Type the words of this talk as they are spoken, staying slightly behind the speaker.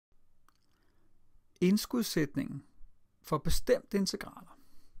indskudssætningen for bestemte integraler.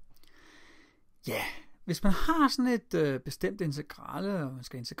 Ja, hvis man har sådan et bestemt integrale, og man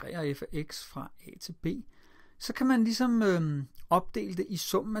skal integrere f af x fra a til b, så kan man ligesom opdele det i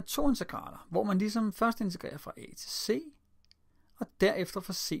summen af to integraler, hvor man ligesom først integrerer fra a til c, og derefter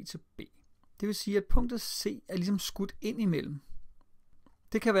fra c til b. Det vil sige, at punktet c er ligesom skudt ind imellem.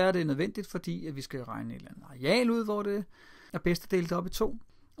 Det kan være, at det er nødvendigt, fordi at vi skal regne et eller andet areal ud, hvor det er bedst at dele det op i to,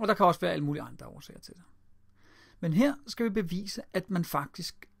 og der kan også være alle mulige andre årsager til det. Men her skal vi bevise, at man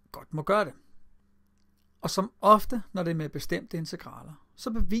faktisk godt må gøre det. Og som ofte, når det er med bestemte integraler,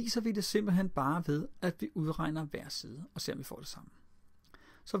 så beviser vi det simpelthen bare ved, at vi udregner hver side og ser, om vi får det sammen.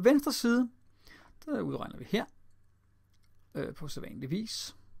 Så venstre side, der udregner vi her på sædvanlig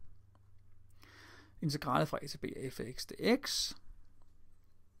vis. Integralet fra a til b af f af x dx.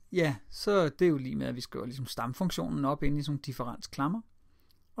 Ja, så det er jo lige med, at vi skriver ligesom stamfunktionen op ind i sådan nogle differensklammer.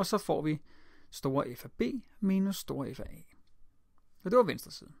 Og så får vi store f af b minus store f af a. Og det var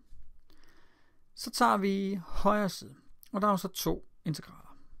venstre side. Så tager vi højre side, og der er jo så to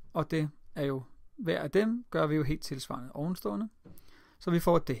integraler. Og det er jo, hver af dem gør vi jo helt tilsvarende ovenstående. Så vi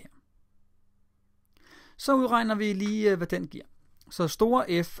får det her. Så udregner vi lige, hvad den giver. Så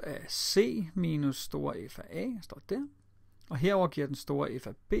store f af c minus store f af a står der. Og herover giver den store f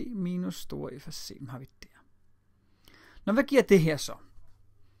af b minus store f af c. Dem har vi der. Nå, hvad giver det her så?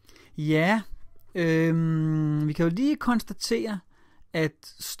 Ja, vi kan jo lige konstatere,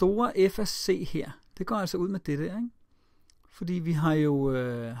 at store f af c her, det går altså ud med det der, ikke? Fordi vi har jo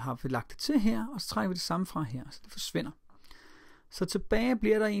har lagt det til her, og så trækker vi det samme fra her, så det forsvinder. Så tilbage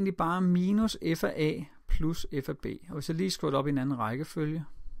bliver der egentlig bare minus f af a plus f af b. Og hvis jeg lige skriver det op i en anden rækkefølge.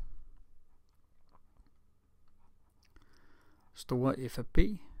 Store f af b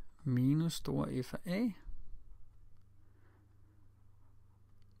minus store f af a.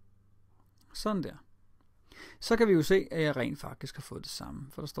 Sådan der. Så kan vi jo se, at jeg rent faktisk har fået det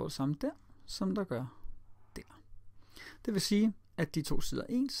samme. For der står det samme der, som der gør der. Det vil sige, at de to sider er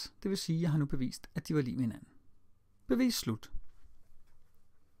ens. Det vil sige, at jeg har nu bevist, at de var lig med hinanden. Bevis slut.